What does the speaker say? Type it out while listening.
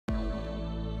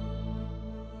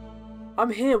I'm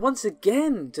here once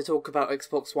again to talk about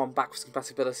Xbox One backwards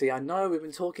compatibility. I know we've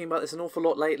been talking about this an awful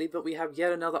lot lately, but we have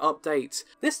yet another update.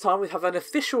 This time we have an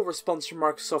official response from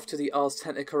Microsoft to the Ars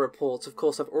Technica report. Of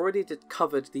course, I've already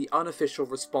covered the unofficial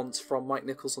response from Mike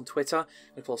Nichols on Twitter,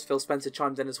 and of course Phil Spencer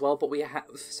chimed in as well, but we have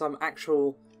some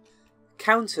actual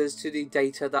counters to the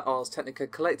data that Ars Technica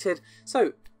collected.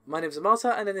 So, my name is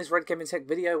Amata, and in this Red Gaming Tech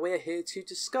video we're here to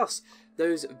discuss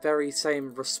those very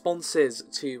same responses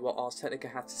to what Ars Technica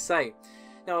had to say.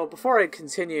 Now, before I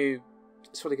continue,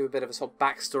 just want to give a bit of a sort of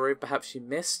backstory. Perhaps you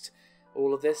missed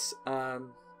all of this. All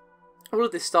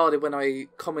of this started when I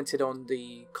commented on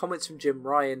the comments from Jim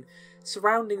Ryan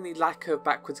surrounding the lack of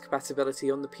backwards compatibility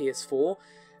on the PS4,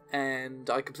 and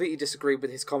I completely disagreed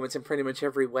with his comments in pretty much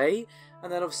every way.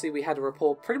 And then obviously we had a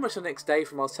report pretty much the next day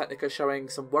from Ars Technica showing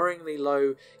some worryingly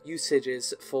low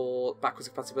usages for backwards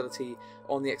compatibility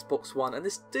on the Xbox One, and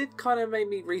this did kind of make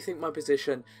me rethink my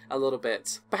position a little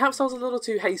bit. Perhaps I was a little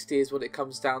too hasty is what it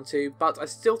comes down to, but I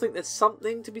still think there's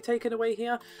something to be taken away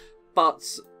here. But,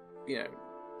 you know,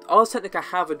 Ars Technica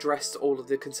have addressed all of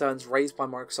the concerns raised by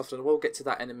Microsoft, and we'll get to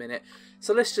that in a minute.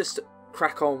 So let's just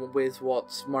crack on with what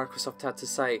Microsoft had to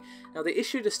say. Now, they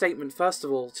issued a statement first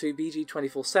of all to BG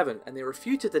 24/7, and they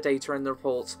refuted the data in the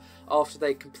report after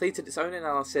they completed its own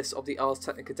analysis of the Ars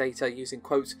Technica data using,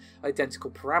 quote, identical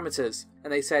parameters.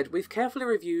 And they said, we've carefully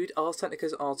reviewed Ars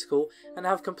Technica's article and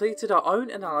have completed our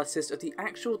own analysis of the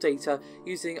actual data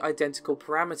using identical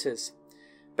parameters.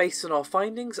 Based on our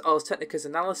findings, Ars Technica's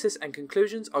analysis and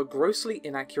conclusions are grossly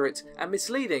inaccurate and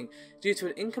misleading due to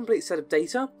an incomplete set of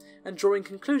data and drawing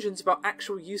conclusions about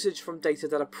actual usage from data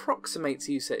that approximates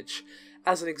usage.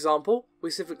 As an example,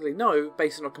 we specifically know,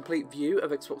 based on a complete view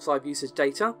of Xbox Live usage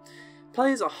data,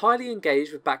 players are highly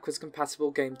engaged with backwards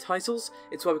compatible game titles.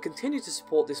 It's why we continue to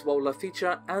support this well-loved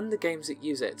feature and the games that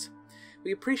use it.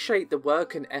 We appreciate the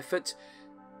work and effort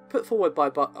put forward by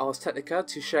Ars Technica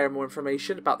to share more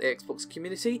information about the Xbox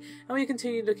community, and we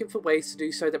continue looking for ways to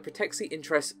do so that protects the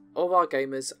interests of our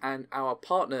gamers and our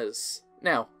partners.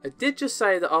 Now, I did just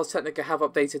say that Ars Technica have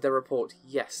updated their report.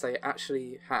 Yes, they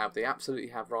actually have. They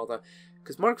absolutely have, rather.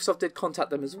 Because Microsoft did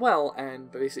contact them as well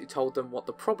and basically told them what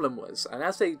the problem was. And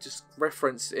as they just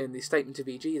referenced in the statement to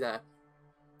VG there,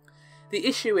 the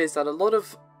issue is that a lot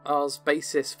of Ars'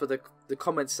 basis for the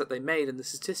comments that they made and the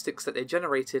statistics that they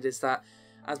generated is that,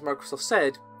 as Microsoft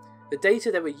said, the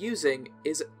data they were using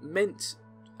is meant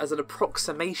as an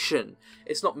approximation.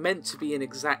 It's not meant to be an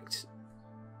exact,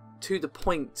 to the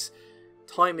point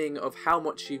timing of how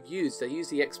much you've used. They use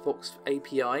the Xbox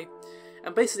API,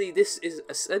 and basically this is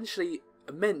essentially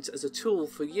meant as a tool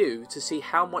for you to see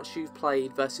how much you've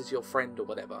played versus your friend or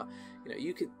whatever. You know,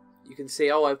 you can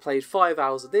see, oh, I've played 5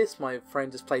 hours of this, my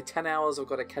friend has played 10 hours, I've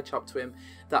got to catch up to him,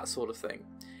 that sort of thing.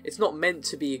 It's not meant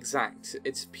to be exact,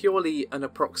 it's purely an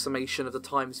approximation of the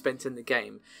time spent in the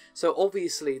game. So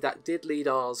obviously that did lead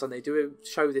Ars, and they do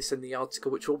show this in the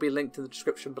article, which will be linked in the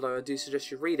description below, I do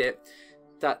suggest you read it,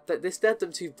 that this led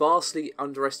them to vastly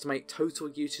underestimate total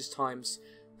usage times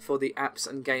for the apps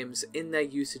and games in their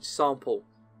usage sample.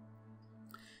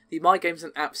 The My Games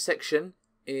and Apps section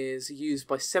is used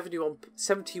by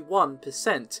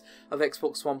 71% of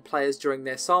Xbox One players during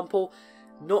their sample,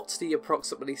 not the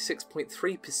approximately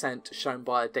 6.3% shown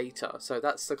by our data. So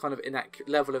that's the kind of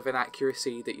level of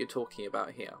inaccuracy that you're talking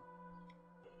about here.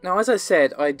 Now, as I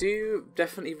said, I do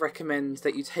definitely recommend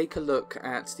that you take a look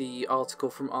at the article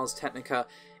from Ars Technica.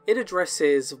 It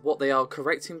addresses what they are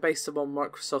correcting based upon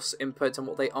Microsoft's input and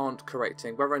what they aren't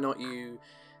correcting. Whether or not you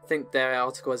think their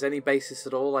article has any basis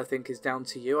at all, I think is down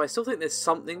to you. I still think there's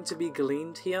something to be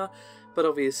gleaned here, but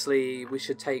obviously we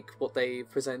should take what they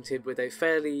presented with a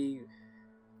fairly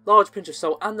large pinch of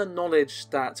salt, and the knowledge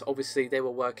that obviously they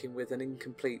were working with an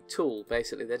incomplete tool.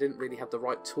 Basically, they didn't really have the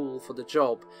right tool for the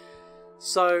job.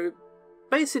 So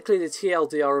basically the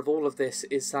TLDR of all of this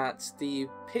is that the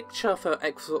picture for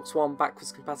Xbox One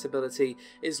backwards compatibility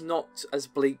is not as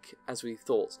bleak as we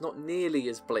thought, not nearly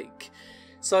as bleak.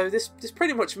 So this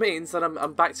pretty much means that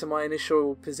I'm back to my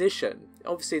initial position.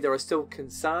 Obviously there are still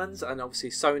concerns, and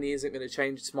obviously Sony isn't going to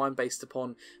change its mind based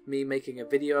upon me making a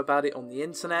video about it on the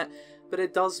internet, but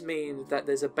it does mean that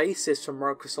there's a basis from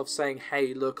Microsoft saying,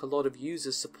 hey, look, a lot of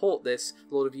users support this,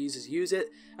 a lot of users use it,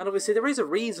 and obviously there is a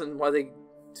reason why they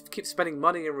keep spending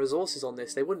money and resources on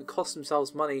this. They wouldn't cost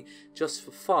themselves money just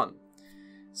for fun.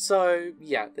 So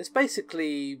yeah, this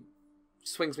basically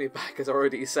swings me back, as I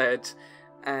already said,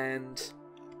 and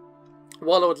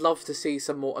while I would love to see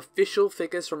some more official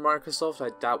figures from Microsoft,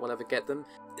 I doubt we'll ever get them.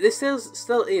 This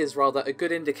still is rather a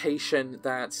good indication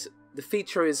that the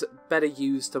feature is better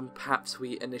used than perhaps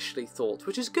we initially thought,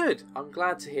 which is good. I'm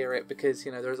glad to hear it because,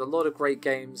 you know, there's a lot of great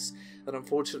games that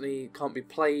unfortunately can't be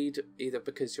played either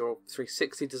because your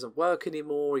 360 doesn't work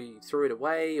anymore, or you threw it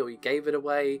away, or you gave it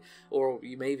away, or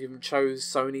you maybe even chose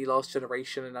Sony last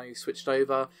generation and now you switched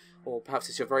over, or perhaps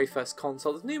it's your very first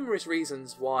console. There's numerous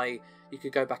reasons why you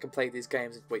could go back and play these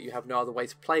games, but you have no other way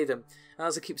to play them. And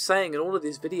as I keep saying in all of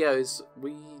these videos,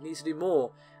 we need to do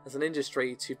more as an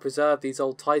industry to preserve these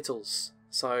old titles.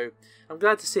 So I'm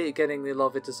glad to see it getting the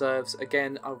love it deserves.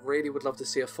 Again, I really would love to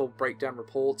see a full breakdown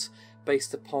report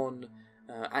based upon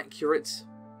accurate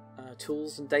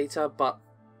tools and data, but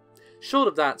short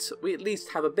of that, we at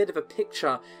least have a bit of a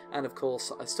picture. And of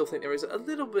course, I still think there is a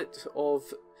little bit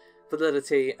of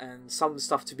validity and some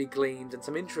stuff to be gleaned and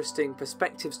some interesting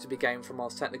perspectives to be gained from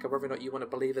Ars Technica. Whether or not you want to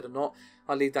believe it or not,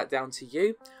 I'll leave that down to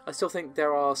you. I still think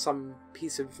there are some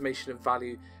pieces of information of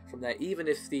value from there, even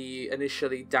if the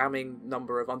initially damning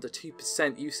number of under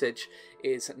 2% usage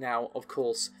is now, of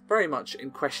course, very much in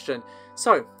question.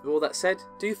 So, with all that said,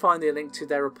 do find the link to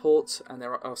their report and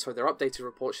their updated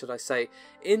report, should I say,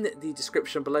 in the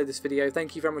description below this video.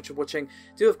 Thank you very much for watching.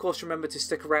 Do, of course, remember to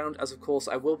stick around, as, of course,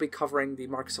 I will be covering the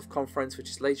Microsoft conference, which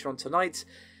is later on tonight.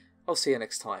 I'll see you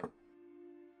next time.